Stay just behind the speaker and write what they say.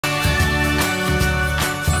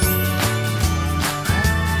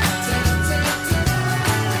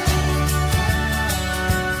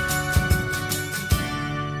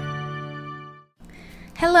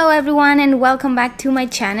Hello everyone and welcome back to my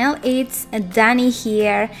channel. It's Danii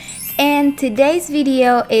here, and today's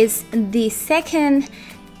video is the second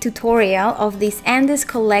tutorial of this ANDES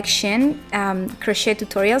collection, crochet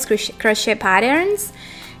tutorials, crochet patterns.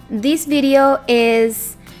 This video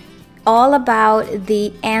is all about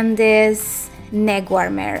the ANDES neck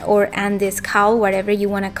warmer or ANDES cowl, whatever you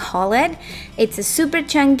want to call it. It's a super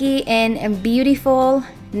chunky and beautiful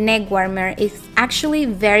neck warmer. It's actually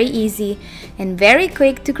very easy and very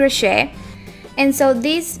quick to crochet. And so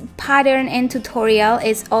this pattern and tutorial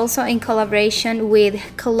is also in collaboration with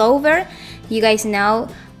Clover. You guys know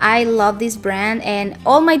I love this brand and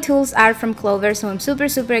all my tools are from Clover, so I'm super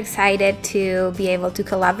excited to be able to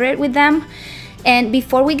collaborate with them. And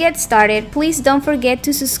before we get started, please don't forget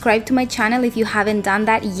to subscribe to my channel if you haven't done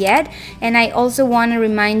that yet. And I also want to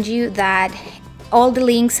remind you that all the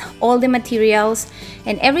links, all the materials,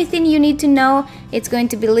 and everything you need to know, it's going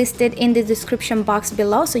to be listed in the description box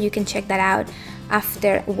below, so you can check that out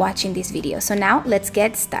after watching this video. So now let's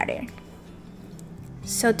get started.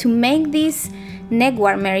 So to make this neck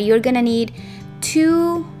warmer, you're gonna need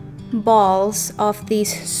 2 balls of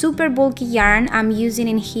this super bulky yarn. I'm using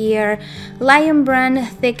in here LionBrand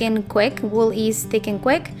Thick and Quick, Wool Ease Thick and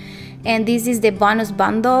Quick, and this is the bonus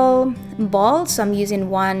bundle ball, so I'm using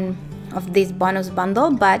one of this bonus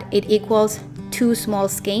bundle, but it equals 2 small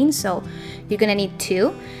skeins, so you're gonna need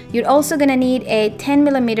 2. You're also gonna need a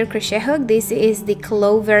 10mm crochet hook. This is the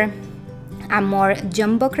Clover more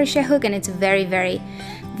jumbo crochet hook, and it's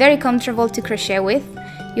very comfortable to crochet with.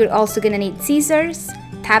 You're also gonna need scissors,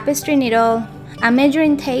 tapestry needle, a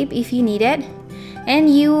measuring tape if you need it,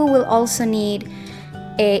 and you will also need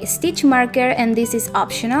a stitch marker, and this is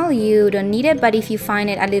optional. You don't need it, but if you find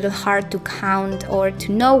it a little hard to count or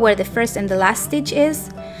to know where the first and the last stitch is,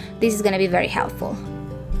 this is going to be very helpful.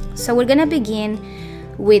 So we're going to begin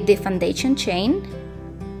with the foundation chain,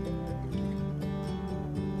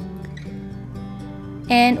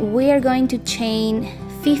 and we are going to chain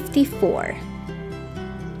 54.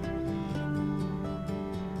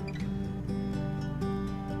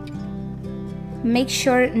 Make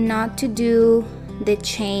sure not to do the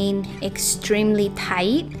chain extremely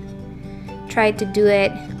tight. Try to do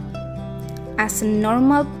it as a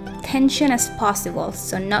normal tension as possible,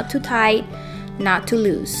 so not too tight, not too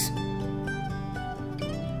loose.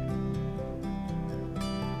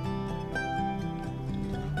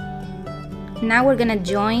 Now we're gonna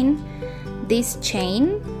join this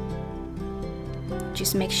chain.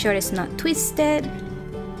 Just make sure it's not twisted.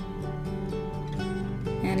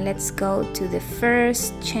 And let's go to the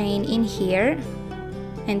first chain in here,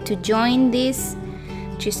 and to join this,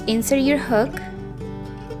 just insert your hook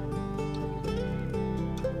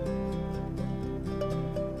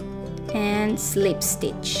and slip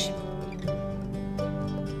stitch.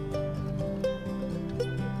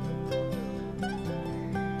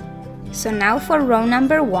 So now for row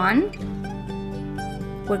number 1,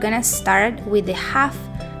 we're gonna start with the half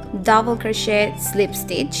double crochet slip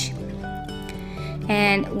stitch,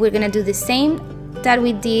 and we're gonna do the same that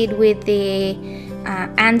we did with the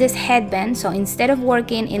ANDES headband. So instead of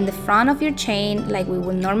working in the front of your chain like we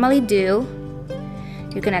would normally do,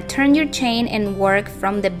 you're gonna turn your chain and work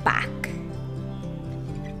from the back.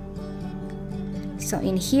 So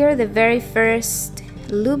in here, the very first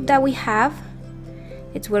loop that we have,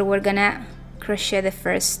 it's where we're gonna crochet the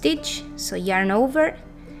first stitch. So yarn over,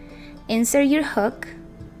 insert your hook,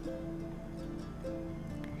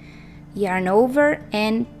 yarn over,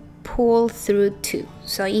 and pull through 2.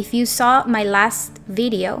 So if you saw my last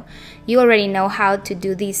video, you already know how to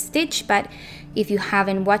do this stitch, but if you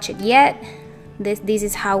haven't watched it yet, this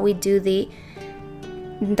is how we do the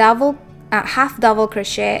half double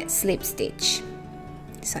crochet slip stitch.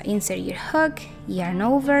 So insert your hook, yarn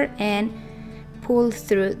over, and pull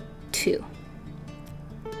through 2.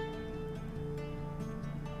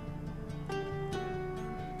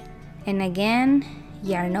 And again,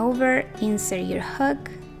 yarn over, insert your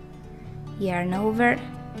hook, yarn over,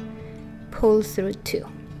 pull through 2.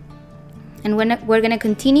 And we're gonna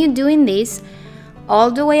continue doing this all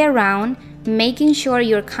the way around, making sure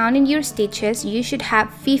you're counting your stitches. You should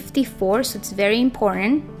have 54, so it's very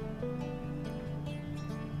important.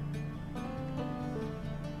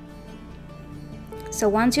 So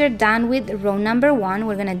once you're done with row number 1,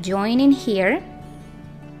 we're gonna join in here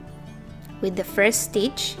with the first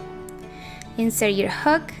stitch, insert your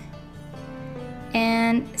hook,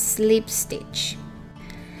 and slip stitch.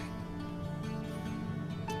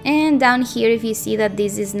 And down here, if you see that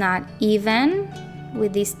this is not even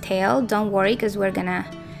with this tail, don't worry, because we're gonna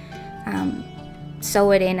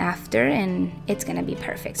sew it in after and it's gonna be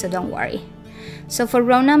perfect, so don't worry. So for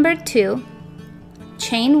row number 2,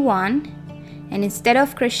 chain 1, and instead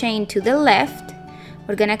of crocheting to the left,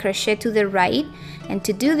 we're gonna crochet to the right. And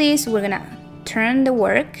to do this, we're gonna turn the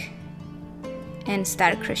work and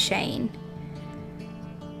start crocheting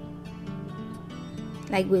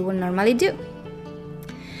like we would normally do.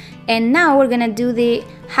 And now we're gonna do the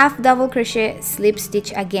half double crochet slip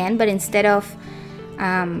stitch again, but instead of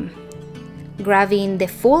grabbing the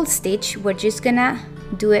full stitch, we're just gonna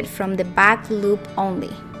do it from the back loop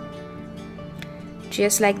only,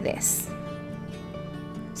 just like this.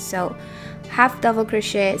 So half double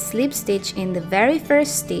crochet slip stitch in the very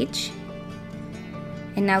first stitch,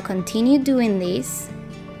 and now continue doing this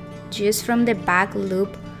just from the back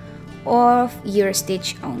loop of your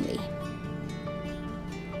stitch only.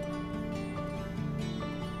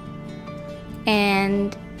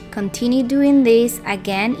 And continue doing this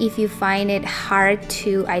again. If you find it hard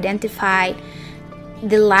to identify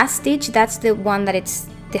the last stitch, that's the one that it's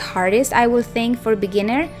the hardest, I would think, for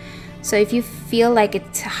beginner. So if you feel like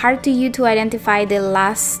it's hard to you to identify the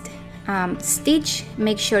last stitch,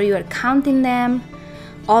 make sure you are counting them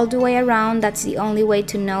all the way around. That's the only way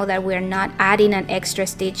to know that we're not adding an extra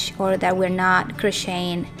stitch or that we're not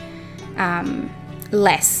crocheting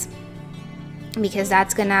less, because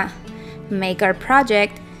that's gonna make our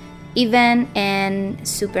project even and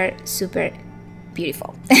super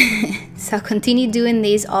beautiful. So continue doing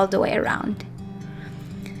this all the way around.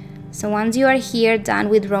 So once you are here done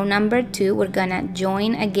with row number 2, we're gonna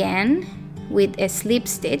join again with a slip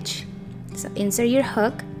stitch. So insert your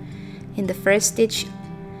hook in the first stitch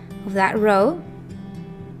of that row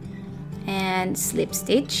and slip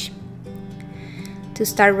stitch. To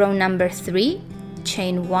start row number 3,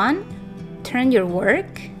 chain 1, turn your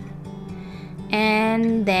work,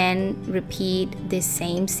 and then repeat the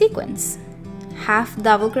same sequence. Half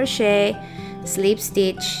double crochet, slip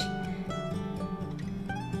stitch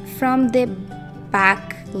from the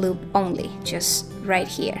back loop only, just right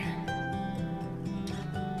here.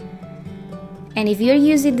 And if you're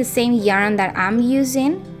using the same yarn that I'm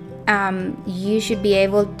using, you should be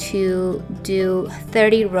able to do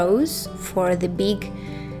 30 rows for the big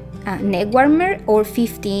neck warmer, or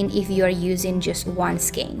 15 if you are using just one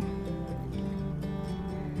skein.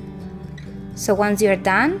 So once you're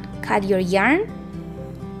done, cut your yarn,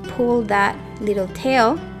 pull that little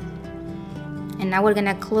tail, and now we're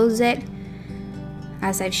gonna close it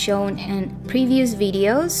as I've shown in previous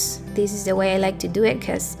videos. This is the way I like to do it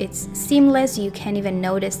because it's seamless. You can't even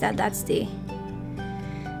notice that that's the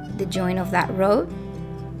join of that row.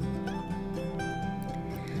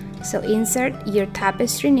 So insert your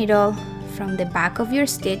tapestry needle from the back of your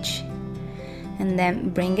stitch and then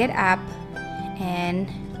bring it up and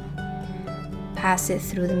pass it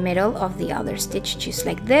through the middle of the other stitch, just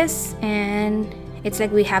like this, and it's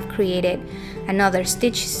like we have created another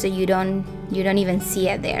stitch, so you don't even see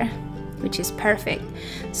it there, which is perfect.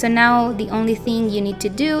 So now the only thing you need to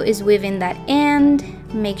do is weave in that end,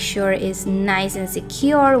 make sure it's nice and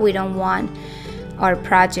secure. We don't want our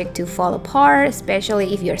project to fall apart,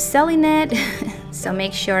 especially if you're selling it. So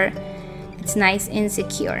make sure it's nice and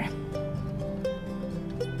secure.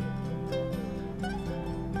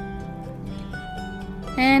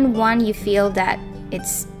 And when you feel that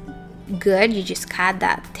it's good, you just cut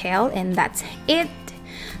that tail and that's it.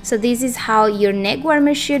 So this is how your neck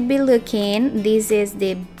warmer should be looking. This is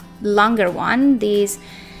the longer one.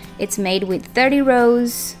 It's made with 30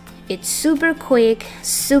 rows. It's super quick,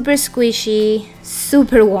 super squishy,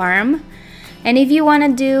 super warm. And if you want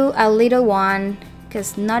to do a little one,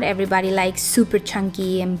 because not everybody likes super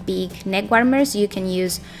chunky and big neck warmers, you can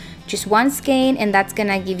use just one skein, and that's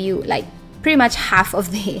gonna give you like pretty much half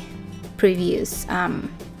of the previous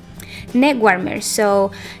neck warmer.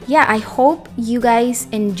 So yeah, I hope you guys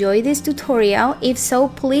enjoy this tutorial. If so,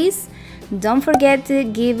 please don't forget to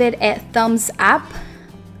give it a thumbs up,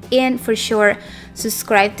 and for sure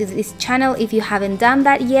subscribe to this channel if you haven't done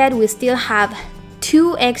that yet. We still have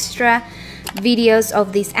 2 extra videos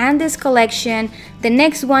of this ANDES collection. The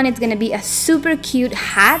next one is gonna be a super cute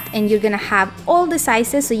hat, and you're gonna have all the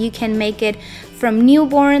sizes, so you can make it from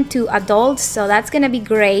newborn to adults, so that's gonna be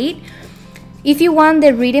great. If you want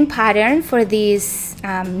the reading pattern for this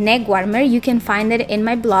neck warmer, you can find it in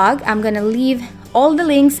my blog. I'm gonna leave all the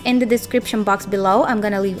links in the description box below. I'm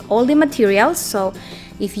gonna leave all the materials, so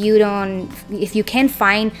if you can't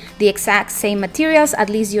find the exact same materials, at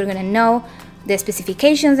least you're gonna know the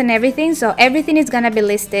specifications and everything. So everything is gonna be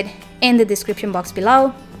listed in the description box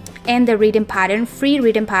below, and the reading pattern, free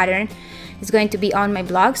reading pattern, is going to be on my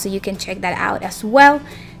blog, so you can check that out as well.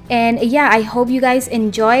 And yeah, I hope you guys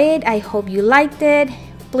enjoy it. I hope you liked it.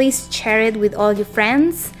 Please share it with all your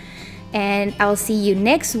friends, and I'll see you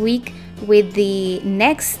next week with the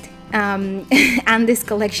next Andes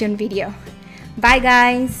collection video. Bye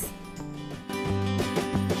guys!